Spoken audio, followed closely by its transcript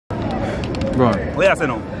Go on. What you say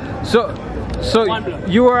now? So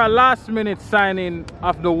you were a last minute signing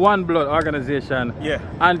of the One Blood organization. Yeah.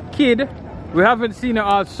 And kid, we haven't seen it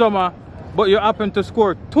all summer, but you happened to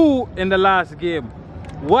score 2 in the last game.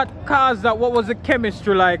 What caused that? What was the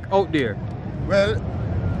chemistry like out there? Well,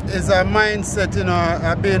 it's a mindset, you know.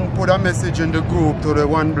 I've been put a message in the group to the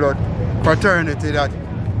One Blood fraternity that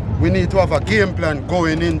we need to have a game plan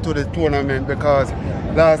going into the tournament, because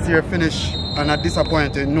last year finished on a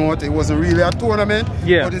disappointing note. It wasn't really a tournament,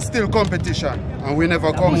 but it's still competition, and we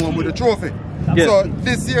never come home with a trophy. Yes. So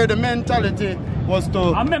this year the mentality was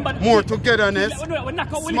to more togetherness,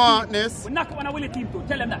 smartness,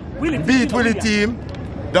 beat Willie team.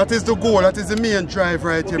 That is the goal, that is the main drive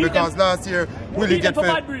right here, because last year Willie get for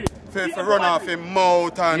run off him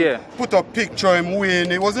mouth and put a picture him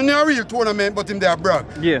win. It wasn't a real tournament, but him there brag.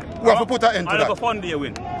 Yeah. We have to put an end to that. Have a fun day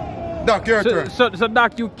win. Doc, your turn. So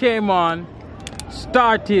Doc, you came on,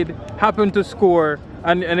 started, happened to score,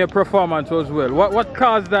 and your performance was well. What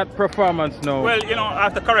caused that performance now? Well, you know, I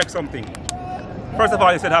have to correct something. First of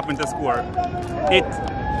all, you said happened to score.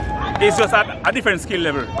 It's just a different skill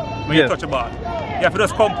level when you touch a ball. You have to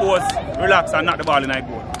just compose, relax, and knock the ball in the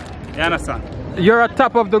goal. You understand? You're at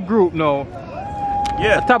top of the group now.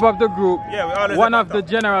 Yeah. At top of the group. Yeah, we always one of the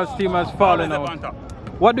Generals team has fallen out.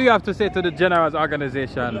 What do you have to say to the Generals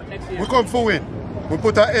organization? We come for win. We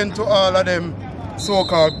put an end to all of them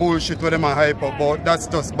so-called bullshit where them are hype up, but that's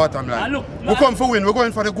just bottom line. We come for win. We're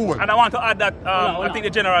going for the goal. And I want to add that I think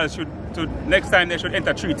the Generals should, next time they should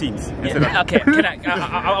enter 3 teams. Yeah. Okay, can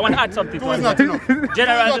I want to add something to it.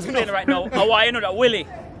 Generals is playing right now. I want you know that Willie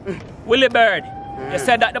Bird, you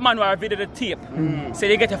said that the man who video the tape,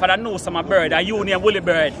 said you get it for the nose of my bird, and you name Willie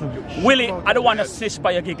Bird. Willie, I don't want to snitch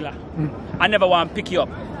by your giggler. I never want to pick you up.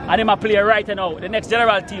 And him a play right now. The next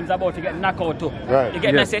General team's about to get knocked out too. Right. You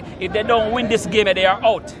get me? Say if they don't win this game, they are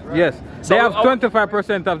out. Yes. So they have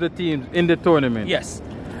 25% of the teams in the tournament. Yes.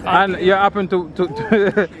 And you happen to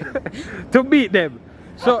to beat them.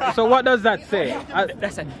 So what does that say?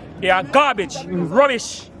 That's it. They are garbage,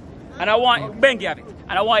 rubbish. And I want Bengi have it.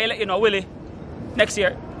 And I want you to let you know, Willie, next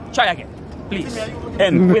year, try again. Please.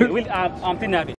 And Willie, I'm thinking of it.